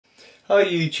Hi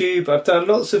YouTube, I've done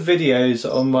lots of videos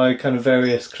on my kind of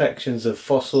various collections of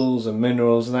fossils and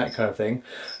minerals and that kind of thing,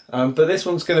 but this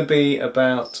one's going to be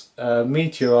about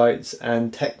meteorites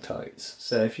and tektites.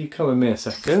 So if you come with me a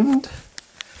second.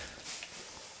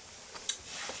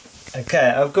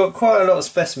 Okay, I've got quite a lot of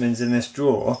specimens in this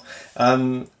drawer.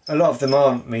 A lot of them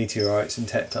aren't meteorites and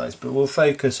tektites, but we'll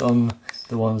focus on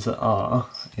the ones that are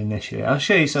initially. I'll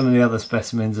show you some of the other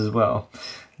specimens as well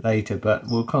later, but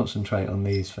we'll concentrate on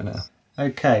these for now.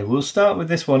 Okay, we'll start with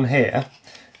this one here.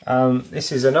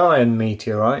 This is an iron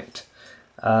meteorite,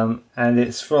 and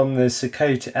it's from the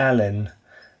Sokoto-Alin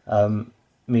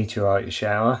meteorite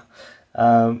shower,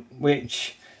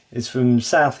 which is from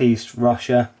southeast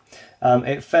Russia.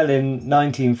 It fell in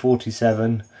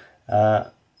 1947,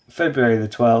 February the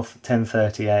 12th,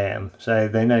 10:30 AM. So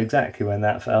they know exactly when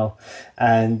that fell,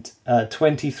 and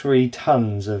 23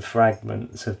 tons of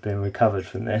fragments have been recovered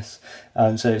from this.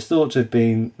 So it's thought to have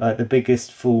been like the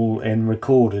biggest fall in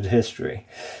recorded history.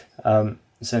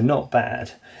 So not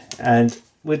bad. And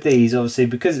with these, obviously,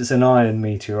 because it's an iron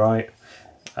meteorite,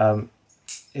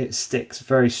 it sticks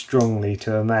very strongly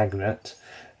to a magnet.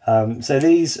 So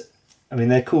these, I mean,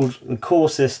 they're called the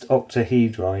coarsest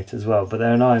octahedrite as well, but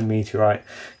they're an iron meteorite.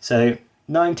 So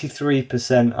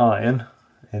 93% iron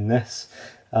in this,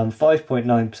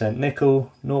 5.9%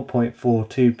 nickel,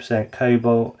 0.42%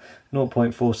 cobalt,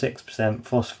 0.46%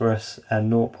 phosphorus,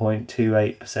 and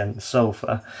 0.28%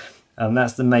 sulfur.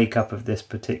 That's the makeup of this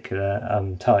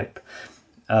particular type.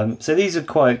 So these are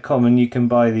quite common. You can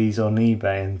buy these on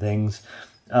eBay and things.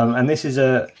 And this is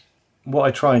what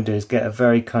I try and do is get a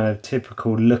very kind of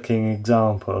typical looking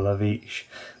example of each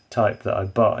type that I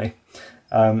buy.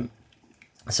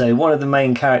 So one of the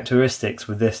main characteristics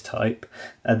with this type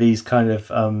are these kind of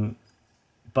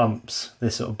bumps,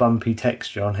 this sort of bumpy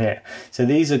texture on here. So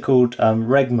these are called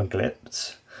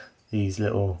regmaglypts, these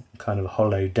little kind of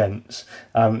hollow dents.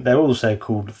 They're also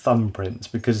called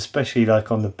thumbprints because, especially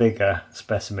like on the bigger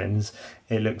specimens,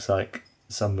 it looks like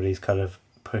somebody's kind of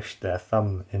pushed their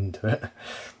thumb into it.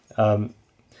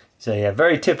 So yeah,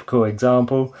 very typical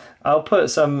example. I'll put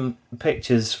some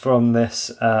pictures from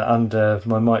this under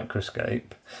my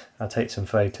microscope. I'll take some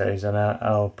photos and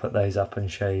I'll put those up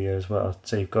and show you as well,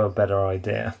 so you've got a better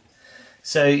idea.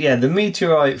 So yeah, the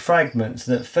meteorite fragments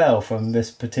that fell from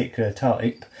this particular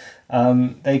type,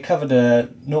 they covered a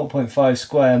 0.5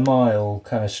 square mile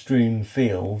kind of strewn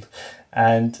field,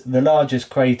 and the largest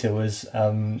crater was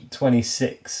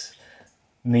 26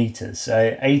 meters,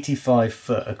 so 85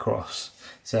 foot across.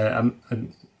 So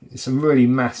some really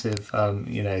massive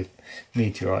you know,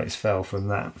 meteorites fell from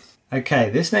that. Okay,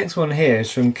 this next one here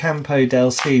is from Campo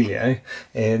del Cielo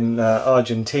in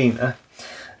Argentina,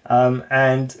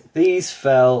 and these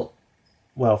fell,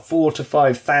 well, 4,000 to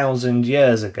 5,000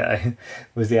 years ago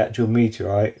was the actual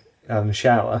meteorite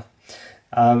shower,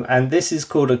 and this is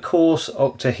called a coarse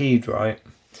octahedrite.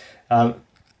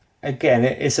 Again,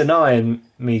 it's an iron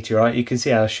meteorite. You can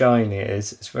see how shiny it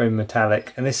is. It's very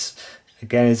metallic, and this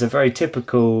again is a very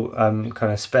typical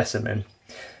kind of specimen.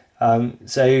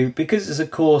 So because it's a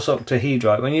coarse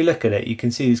octahedrite, when you look at it, you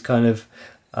can see these kind of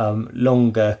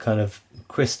longer kind of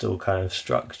crystal kind of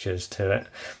structures to it.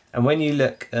 And when you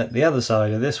look at the other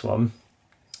side of this one,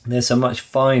 there's some much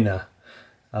finer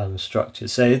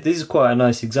structures. So these are quite a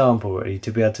nice example, really,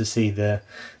 to be able to see the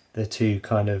two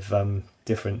kind of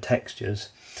different textures.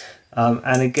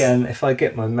 And again, if I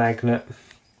get my magnet,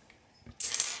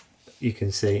 you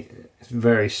can see it's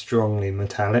very strongly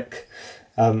metallic,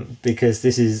 because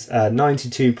this is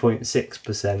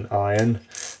 92.6% iron,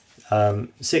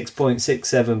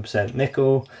 6.67%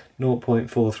 nickel,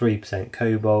 0.43%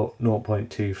 cobalt,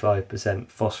 0.25%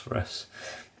 phosphorus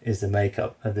is the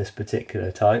makeup of this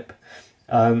particular type.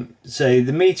 So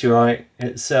the meteorite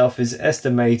itself is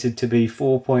estimated to be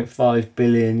 4.5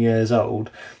 billion years old,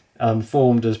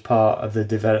 formed as part of the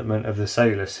development of the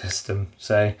solar system.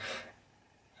 So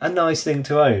a nice thing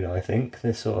to own, I think,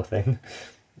 this sort of thing.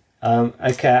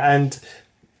 Okay, and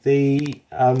the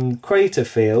crater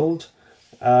field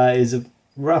is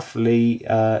roughly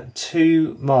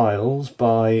 2 miles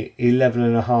by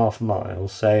 11.5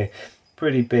 miles, so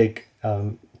pretty big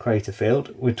crater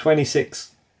field with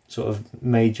 26 sort of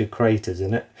major craters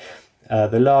in it.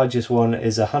 The largest one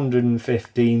is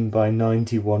 115 by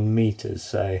 91 meters,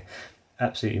 so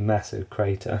absolutely massive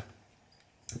crater.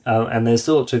 And there's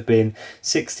thought to have been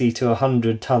 60 to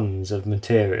 100 tons of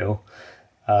material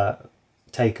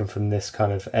taken from this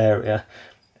kind of area,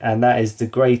 and that is the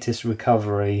greatest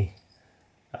recovery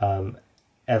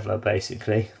ever,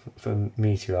 basically, from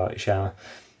meteorite shower.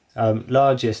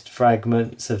 Largest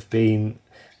fragments have been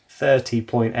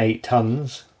 30.8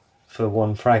 tons for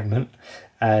one fragment,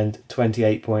 and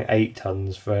 28.8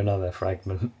 tons for another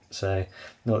fragment. So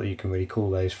not that you can really call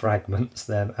those fragments,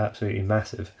 they're absolutely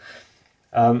massive.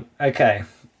 Okay,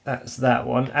 that's that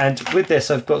one. And with this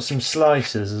I've got some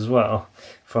slicers as well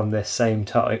from this same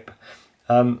type.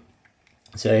 So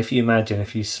if you imagine,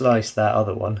 if you slice that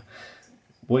other one,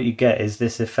 what you get is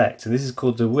this effect. And this is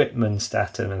called the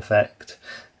Whitman-Staton effect.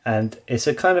 And it's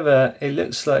a kind of it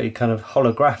looks slightly kind of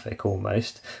holographic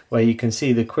almost, where you can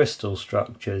see the crystal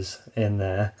structures in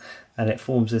there, and it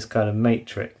forms this kind of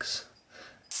matrix,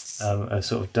 a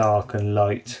sort of dark and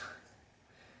light,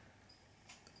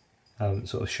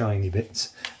 sort of shiny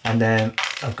bits. And then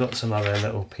I've got some other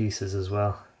little pieces as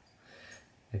well,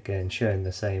 again showing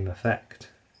the same effect.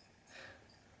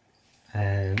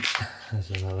 And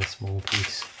there's another small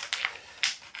piece.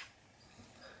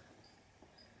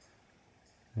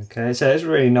 Okay, so it's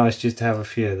really nice just to have a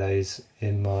few of those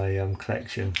in my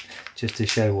collection, just to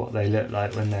show what they look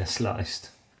like when they're sliced.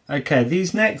 Okay,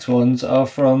 these next ones are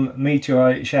from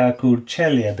meteorite shower called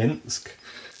Chelyabinsk.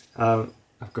 I've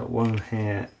got one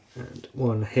here and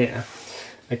one here.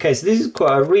 Okay, so this is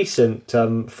quite a recent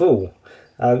fall.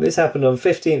 This happened on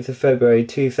 15th of February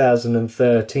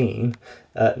 2013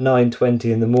 at 9:20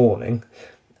 in the morning.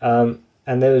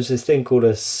 And there was this thing called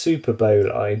a super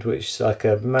bolide, which is like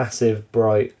a massive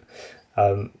bright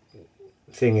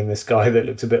thing in the sky that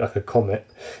looks a bit like a comet,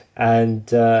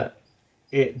 and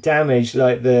it damaged,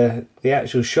 like the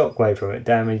actual shockwave from it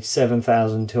damaged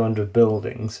 7,200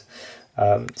 buildings.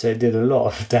 So it did a lot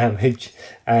of damage,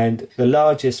 and the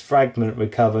largest fragment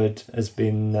recovered has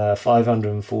been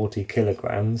 540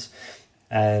 kilograms,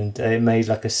 and it made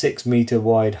like a 6-meter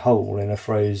wide hole in a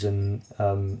frozen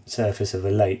surface of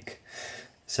a lake.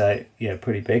 So yeah,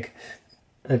 pretty big.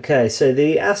 Okay, so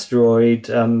the asteroid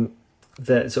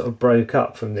that sort of broke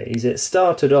up from these, it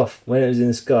started off when it was in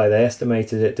the sky, they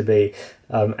estimated it to be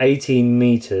 18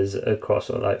 meters across,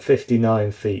 or like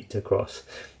 59 feet across,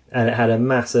 and it had a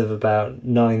mass of about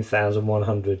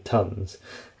 9,100 tons.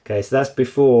 Okay, so that's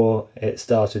before it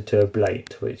started to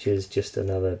ablate, which is just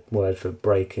another word for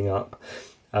breaking up.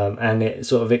 And it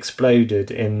sort of exploded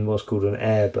in what's called an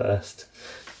airburst.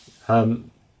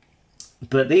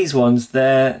 But these ones,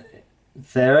 they're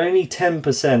only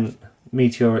 10%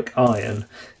 meteoric iron,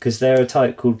 because they're a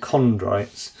type called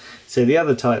chondrites. So the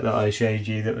other type that I showed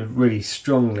you that were really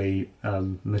strongly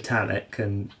metallic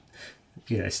and,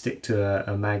 you know, stick to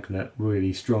a magnet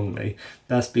really strongly,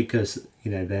 that's because,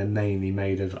 you know, they're mainly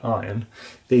made of iron.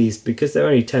 These, because they're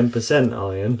only 10%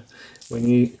 iron, when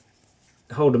you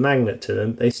hold a magnet to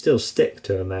them, they still stick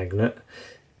to a magnet,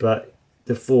 but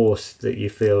the force that you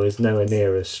feel is nowhere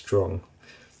near as strong.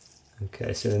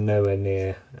 Okay, so they're nowhere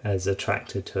near as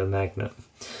attracted to a magnet.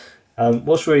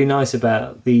 What's really nice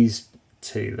about these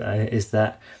two though is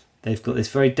that they've got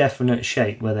this very definite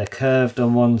shape where they're curved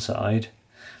on one side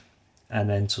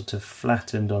and then sort of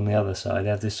flattened on the other side. They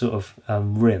have this sort of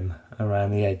rim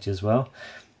around the edge as well.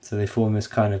 So they form this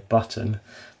kind of button,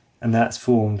 and that's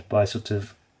formed by sort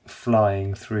of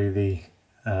flying through the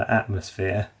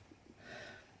atmosphere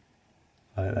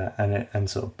like that, and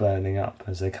sort of burning up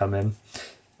as they come in.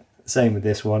 Same with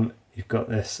this one, you've got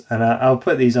this, and I'll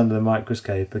put these under the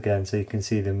microscope again so you can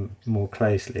see them more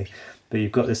closely, but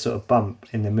you've got this sort of bump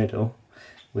in the middle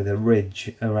with a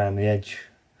ridge around the edge,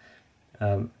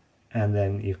 and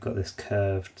then you've got this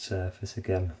curved surface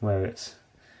again where it's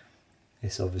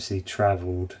obviously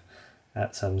travelled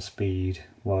at some speed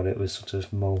while it was sort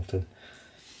of molten.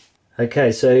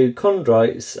 Okay, so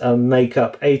chondrites make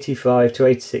up 85 to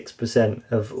 86%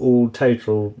 of all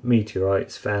total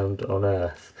meteorites found on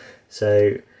Earth.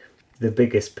 So the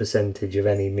biggest percentage of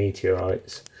any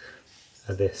meteorites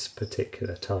are this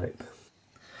particular type.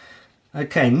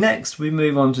 Okay, next we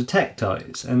move on to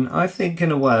tektites, and I think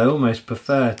in a way I almost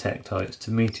prefer tektites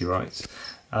to meteorites.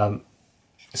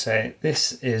 So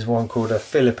this is one called a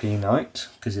Philippinite,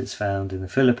 because it's found in the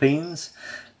Philippines.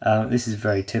 This is a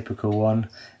very typical one.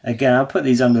 Again, I'll put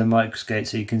these under the microscope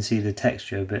so you can see the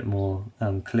texture a bit more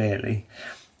clearly.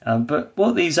 But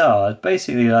what these are is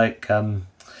basically like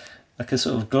a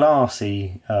sort of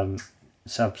glassy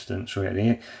substance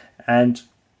really, and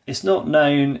it's not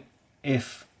known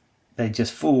if they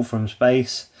just fall from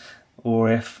space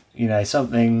or if, you know,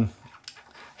 something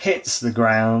hits the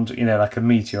ground, you know, like a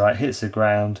meteorite hits the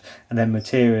ground and then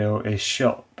material is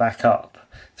shot back up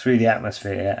through the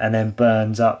atmosphere and then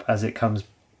burns up as it comes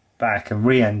back and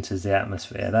re-enters the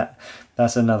atmosphere.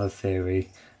 That's another theory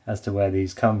as to where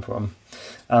these come from.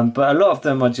 But a lot of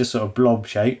them are just sort of blob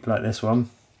shaped like this one.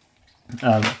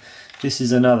 This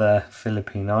is another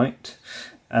Philippinite,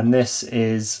 and this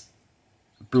is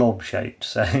blob shaped,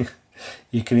 so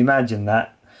you can imagine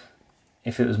that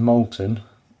if it was molten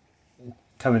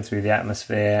coming through the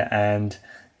atmosphere, and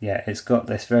yeah, it's got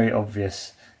this very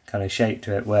obvious kind of shape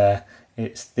to it where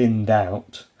it's thinned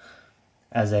out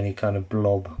as any kind of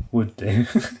blob would do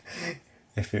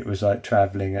if it was like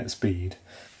travelling at speed.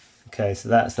 Okay, so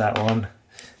that's that one.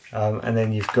 And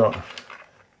then you've got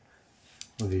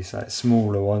all these like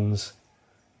smaller ones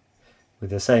with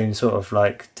the same sort of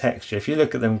like texture. If you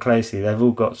look at them closely, they've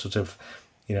all got sort of,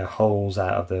 you know, holes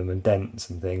out of them and dents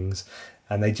and things,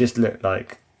 and they just look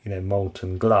like, you know,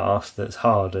 molten glass that's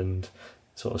hardened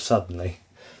sort of suddenly.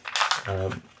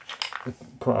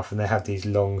 Quite often they have these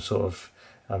long sort of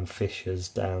fissures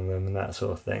down them and that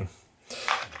sort of thing.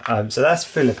 So that's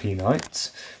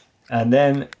Philippinites. And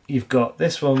then you've got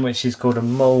this one which is called a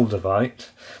Moldavite.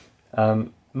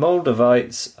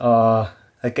 Moldavites are,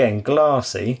 again,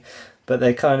 glassy, but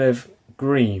they're kind of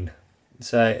green,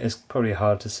 so it's probably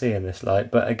hard to see in this light,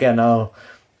 but again I'll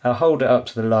hold it up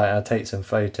to the light, I'll take some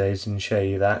photos and show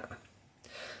you that.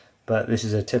 But this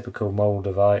is a typical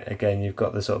Moldavite. Again, you've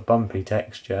got the sort of bumpy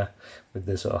texture with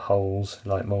the sort of holes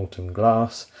like molten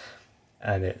glass,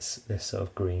 and it's this sort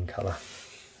of green colour.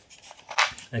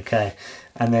 Okay,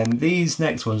 and then these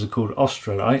next ones are called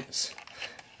Australites,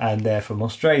 and they're from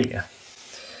Australia.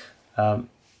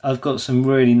 I've got some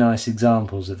really nice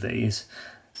examples of these.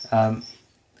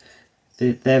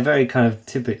 They're very kind of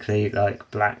typically like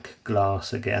black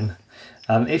glass again.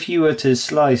 If you were to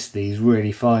slice these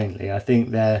really finely, I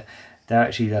think they're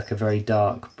actually like a very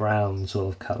dark brown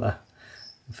sort of colour,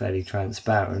 fairly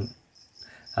transparent.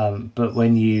 But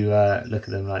when you look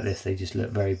at them like this, they just look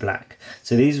very black.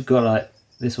 So these have got like,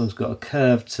 this one's got a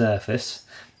curved surface,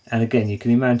 and again you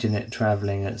can imagine it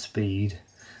travelling at speed.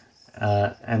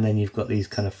 And then you've got these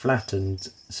kind of flattened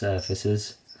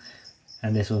surfaces,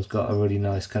 and this one's got a really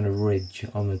nice kind of ridge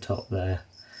on the top there.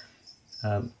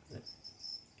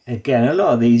 Again, a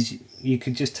lot of these you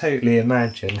could just totally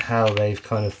imagine how they've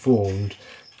kind of formed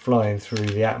flying through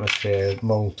the atmosphere,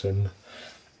 molten.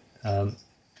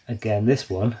 Again, this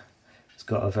one has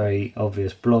got a very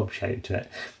obvious blob shape to it,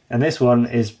 and this one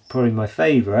is probably my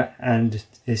favourite, and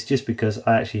it's just because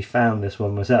I actually found this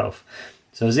one myself.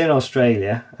 So I was in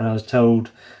Australia and I was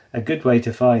told a good way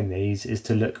to find these is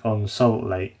to look on salt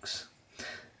lakes,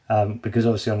 because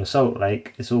obviously on a salt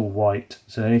lake it's all white,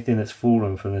 so anything that's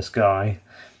fallen from the sky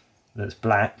that's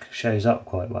black shows up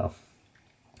quite well.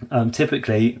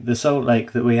 Typically the salt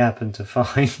lake that we happened to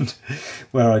find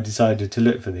where I decided to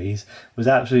look for these was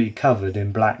absolutely covered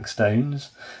in black stones.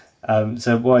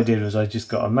 So what I did was I just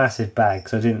got a massive bag,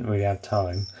 because I didn't really have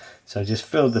time, so I just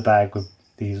filled the bag with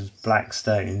these black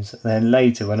stones. And then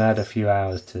later, when I had a few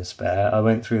hours to spare, I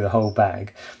went through the whole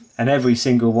bag, and every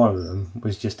single one of them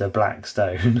was just a black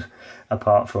stone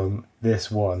apart from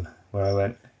this one where I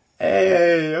went,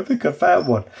 hey, I think I found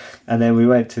one. And then we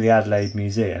went to the Adelaide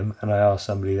Museum and I asked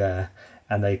somebody there,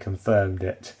 and they confirmed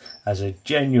it as a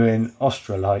genuine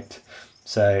Australite,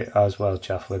 so I was well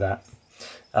chuffed with that.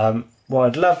 What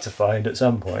I'd love to find at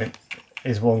some point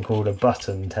is one called a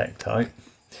button tektite.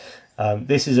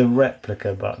 This is a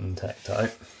replica button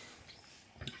tektite.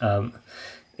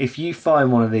 If you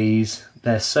find one of these,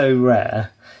 they're so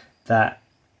rare that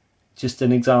just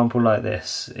an example like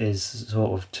this is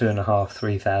sort of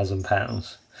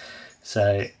 £2,500–3,000.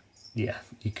 So yeah,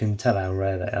 you can tell how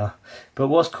rare they are. But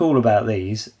what's cool about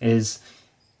these is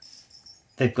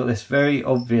they've got this very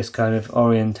obvious kind of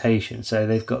orientation. So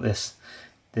they've got this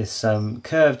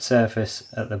curved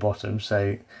surface at the bottom,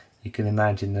 so you can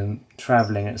imagine them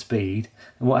travelling at speed.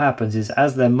 And what happens is,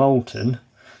 as they're molten,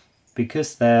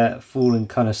 because they're falling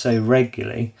kind of so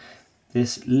regularly,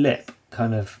 this lip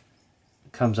kind of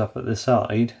comes up at the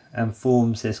side and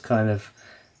forms this kind of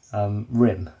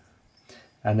rim,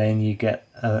 and then you get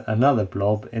another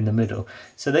blob in the middle.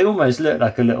 So they almost look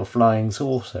like a little flying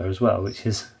saucer as well, which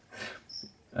is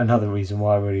another reason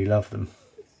why I really love them.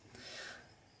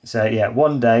 So yeah,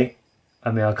 one day,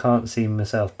 I mean, I can't see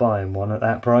myself buying one at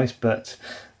that price, but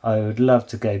I would love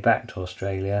to go back to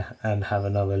Australia and have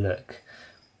another look.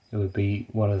 It would be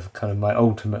one of kind of my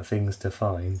ultimate things to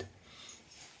find.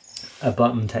 A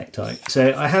button tektite.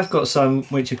 So I have got some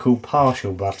which are called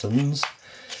partial buttons.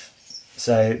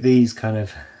 So these kind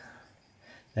of,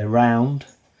 they're round,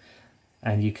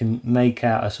 and you can make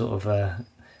out a sort of a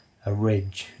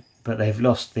ridge, but they've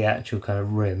lost the actual kind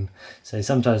of rim. So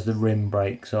sometimes the rim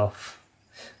breaks off,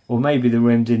 or maybe the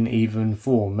rim didn't even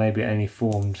form, maybe it only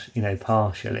formed, you know,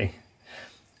 partially.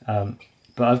 But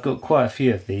I've got quite a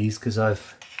few of these because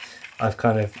I've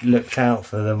kind of looked out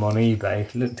for them on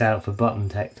eBay, looked out for button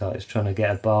tektites, trying to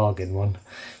get a bargain one,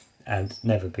 and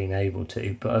never been able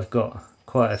to. But I've got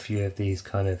quite a few of these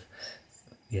kind of,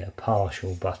 yeah,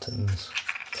 partial buttons.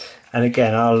 And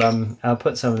again, I'll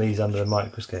put some of these under the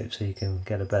microscope so you can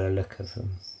get a better look of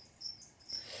them.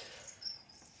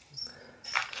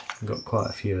 I've got quite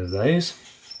a few of those.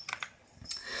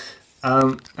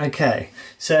 Okay,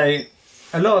 so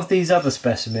a lot of these other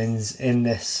specimens in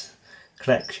this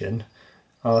collection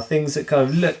are things that kind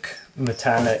of look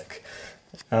metallic,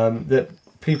 that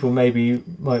people maybe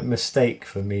might mistake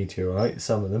for meteorites,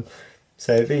 some of them.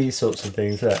 So these sorts of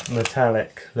things, look,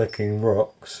 metallic looking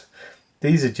rocks,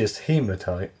 these are just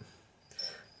hematite.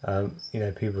 You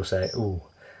know, people say, oh,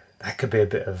 that could be a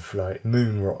bit of like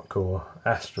moon rock or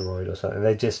asteroid or something.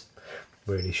 They're just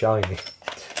really shiny.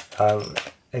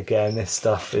 Again, this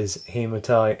stuff is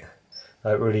hematite,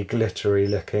 like really glittery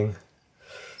looking.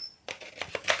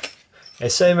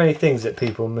 There's so many things that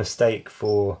people mistake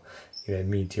for, you know,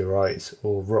 meteorites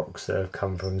or rocks that have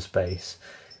come from space.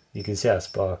 You can see how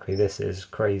sparkly this is,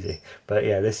 crazy. But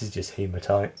yeah, this is just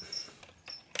hematite.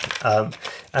 And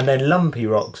then lumpy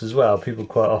rocks as well. People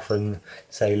quite often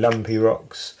say lumpy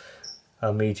rocks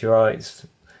are meteorites,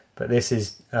 but this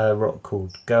is a rock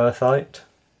called goethite.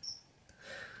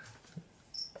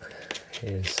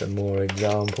 Here's some more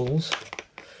examples.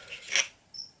 You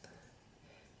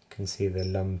can see the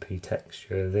lumpy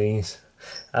texture of these.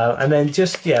 And then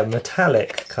just, yeah,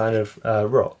 metallic kind of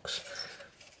rocks.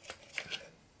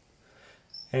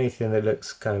 Anything that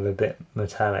looks kind of a bit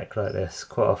metallic like this,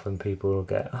 quite often people will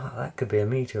get, oh, that could be a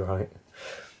meteorite.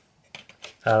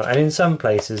 And in some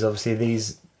places, obviously,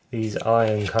 these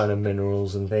iron kind of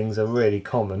minerals and things are really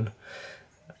common.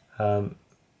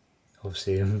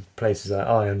 Obviously in places like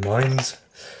iron mines.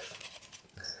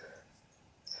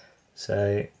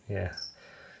 So yeah,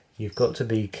 you've got to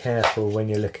be careful when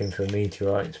you're looking for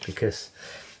meteorites, because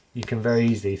you can very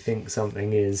easily think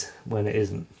something is when it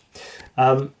isn't.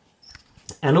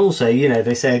 And also, you know,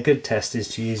 they say a good test is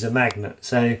to use a magnet.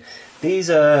 So these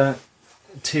are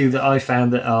two that I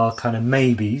found that are kind of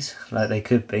maybes, like they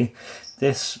could be.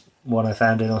 This one I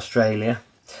found in Australia,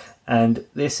 and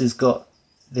this has got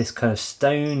this kind of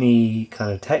stony kind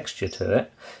of texture to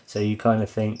it, so you kind of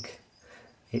think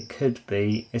it could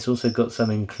be. It's also got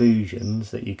some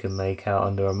inclusions that you can make out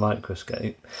under a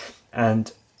microscope,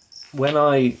 and when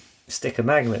I stick a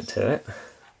magnet to it,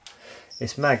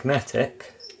 it's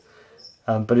magnetic,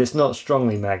 but it's not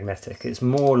strongly magnetic. It's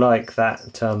more like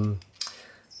that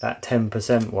that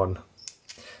 10% one,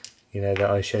 you know, that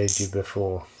I showed you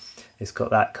before. It's got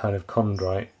that kind of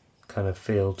chondrite kind of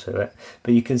feel to it,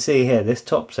 but you can see here this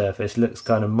top surface looks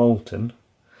kind of molten.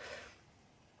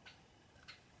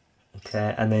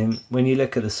 Okay, and then when you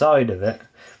look at the side of it,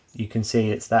 you can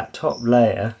see it's that top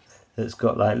layer that's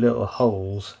got like little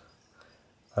holes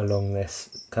along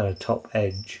this kind of top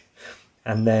edge,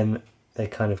 and then they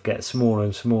kind of get smaller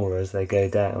and smaller as they go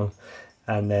down,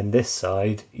 and then this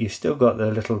side you've still got the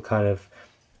little kind of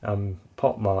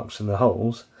pot marks from the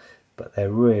holes, but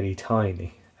they're really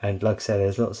tiny. And like I said,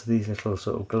 there's lots of these little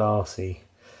sort of glassy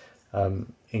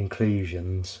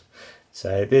inclusions.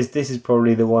 So this is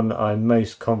probably the one that I'm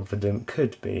most confident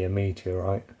could be a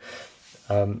meteorite.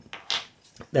 Then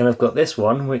I've got this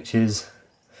one, which is,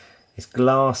 it's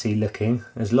glassy looking.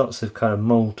 There's lots of kind of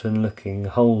molten looking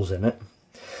holes in it.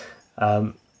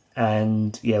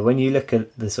 And yeah, when you look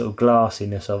at the sort of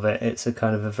glassiness of it, it's a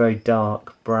kind of a very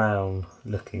dark brown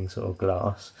looking sort of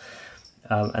glass.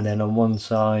 And then on one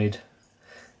side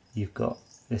you've got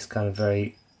this kind of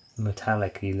very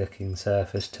metallic-y looking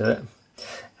surface to it,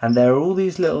 and there are all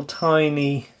these little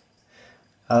tiny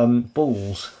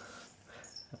balls.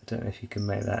 I don't know if you can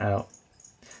make that out,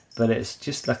 but it's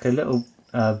just like a little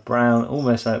brown,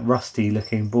 almost like rusty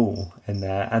looking ball in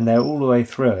there, and they're all the way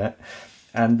through it,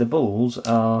 and the balls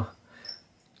are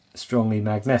strongly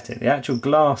magnetic. The actual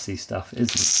glassy stuff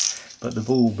isn't, but the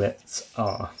ball bits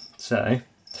are. So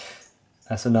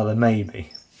that's another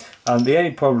maybe. The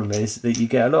only problem is that you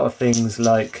get a lot of things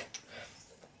like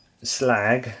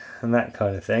slag and that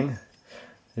kind of thing.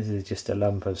 This is just a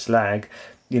lump of slag,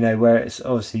 you know, where it's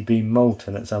obviously been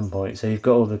molten at some point, so you've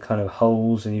got all the kind of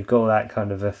holes and you've got all that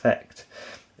kind of effect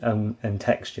and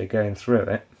texture going through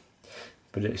it,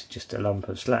 but it's just a lump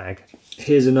of slag.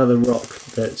 Here's another rock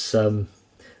that's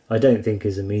I don't think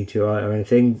is a meteorite or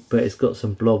anything, but it's got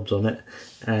some blobs on it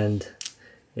and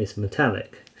it's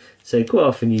metallic. So quite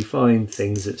often you find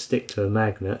things that stick to a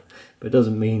magnet, but it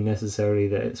doesn't mean necessarily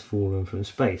that it's fallen from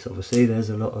space. Obviously there's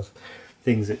a lot of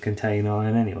things that contain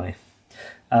iron anyway.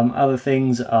 Other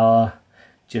things are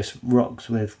just rocks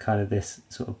with kind of this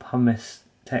sort of pumice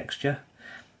texture.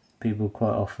 People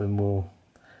quite often will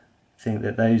think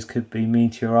that those could be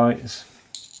meteorites.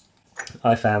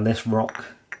 I found this rock,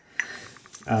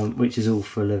 which is all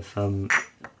full of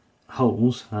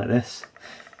holes like this,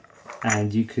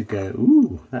 and you could go,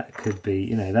 ooh, that could be,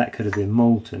 you know, that could have been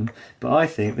molten. But I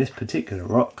think this particular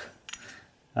rock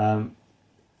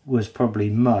was probably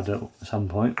mud at some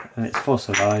point, and it's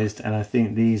fossilised, and I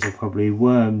think these are probably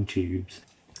worm tubes.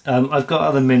 I've got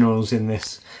other minerals in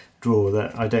this drawer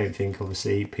that I don't think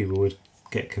obviously people would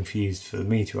get confused for the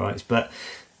meteorites, but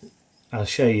I'll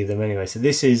show you them anyway. So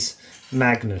this is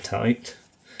magnetite,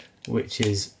 which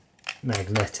is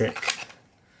magnetic.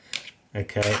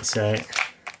 Okay, so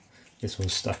this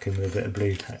one's stuck in with a bit of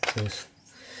blue tack,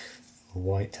 or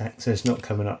white tack, so it's not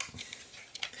coming up.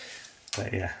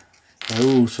 But yeah, they're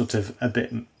all sort of a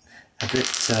bit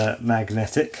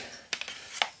magnetic.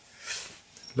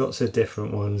 Lots of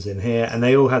different ones in here, and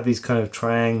they all have these kind of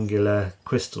triangular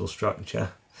crystal structure,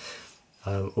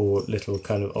 or little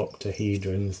kind of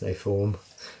octahedrons they form.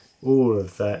 All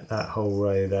of that whole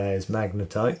row there is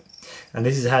magnetite, and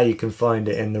this is how you can find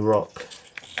it in the rock.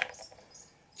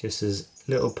 Just as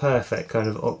little perfect kind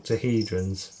of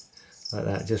octahedrons like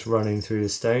that, just running through the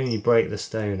stone. You break the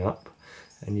stone up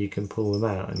and you can pull them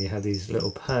out, and you have these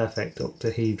little perfect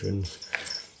octahedrons,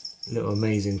 little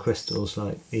amazing crystals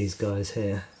like these guys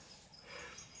here.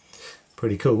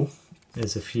 Pretty cool.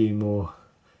 There's a few more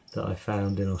that I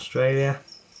found in Australia.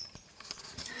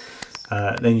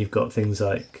 Then you've got things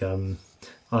like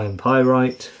iron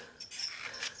pyrite,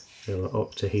 little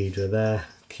octahedra there,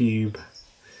 cube,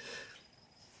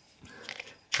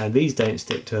 and these don't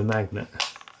stick to a magnet,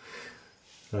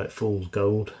 like fool's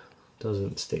gold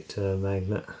doesn't stick to a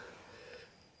magnet.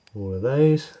 All of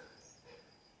those,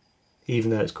 even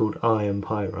though it's called iron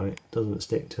pyrite, doesn't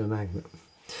stick to a magnet.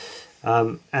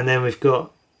 And then we've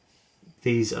got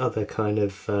these other kind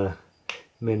of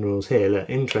minerals here. Look,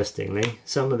 interestingly,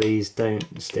 some of these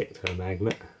don't stick to a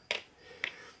magnet.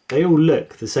 They all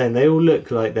look the same. They all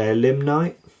look like they're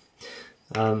limonite.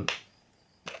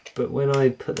 But when I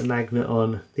put the magnet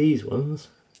on these ones,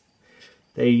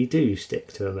 they do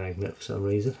stick to a magnet for some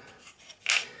reason.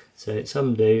 So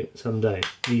some do, some don't.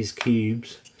 These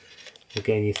cubes,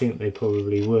 again, you think they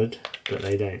probably would, but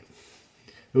they don't.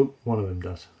 Oh, one of them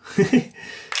does.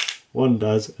 One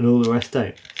does, and all the rest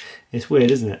don't. It's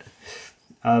weird, isn't it?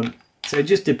 So it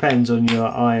just depends on your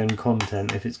iron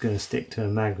content if it's going to stick to a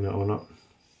magnet or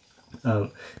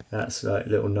not. That's like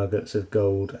little nuggets of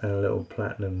gold and a little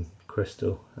platinum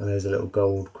crystal, and there's a little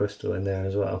gold crystal in there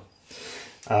as well.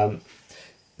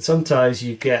 Sometimes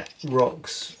you get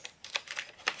rocks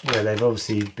where they've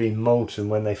obviously been molten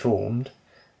when they formed,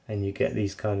 and you get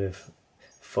these kind of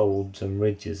folds and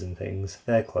ridges and things.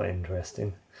 They're quite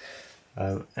interesting.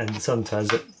 And sometimes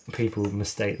people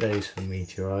mistake those for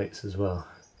meteorites as well.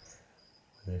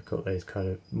 They've got those kind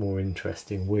of more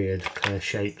interesting, weird kind of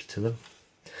shapes to them.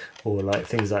 Or like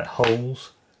things like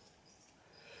holes,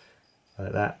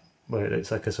 like that, where it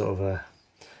looks like a sort of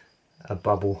a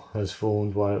bubble has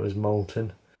formed while it was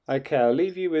molten. Okay, I'll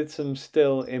leave you with some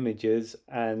still images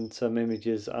and some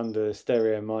images under a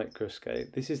stereo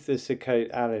microscope. This is the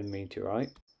Socote-Allen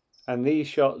meteorite, and these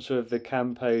shots are of the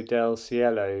Campo del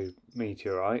Cielo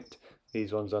meteorite,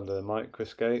 these ones under the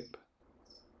microscope.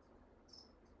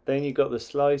 Then you've got the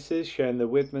slices showing the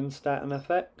Widmanstatten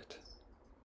effect.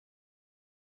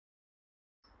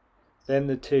 Then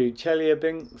the two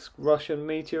Chelyabinsk Russian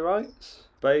meteorites,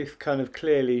 both kind of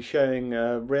clearly showing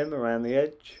a rim around the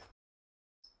edge.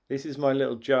 This is my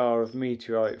little jar of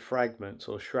meteorite fragments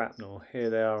or shrapnel. Here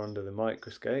they are under the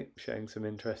microscope, showing some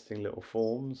interesting little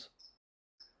forms.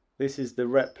 This is the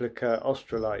replica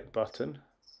australite button.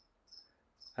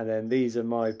 And then these are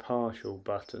my partial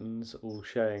buttons, all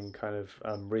showing kind of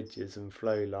ridges and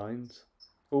flow lines.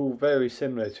 All very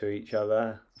similar to each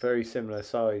other, very similar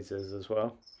sizes as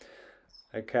well.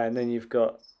 Okay, and then you've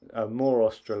got more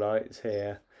australites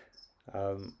here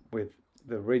with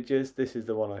the ridges. This is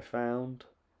the one I found.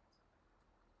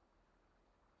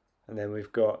 And then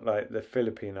we've got like the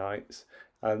Philippinites.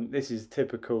 This is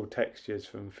typical textures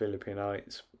from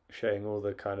Philippinites, showing all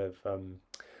the kind of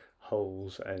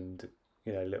holes and,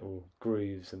 you know, little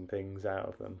grooves and things out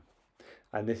of them.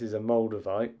 And this is a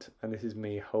Moldavite, and this is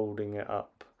me holding it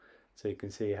up so you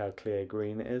can see how clear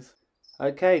green it is.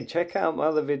 Okay, check out my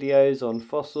other videos on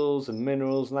fossils and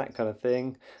minerals and that kind of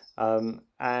thing,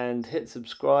 and hit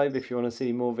subscribe if you want to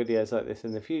see more videos like this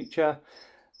in the future,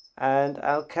 and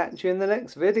I'll catch you in the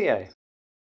next video.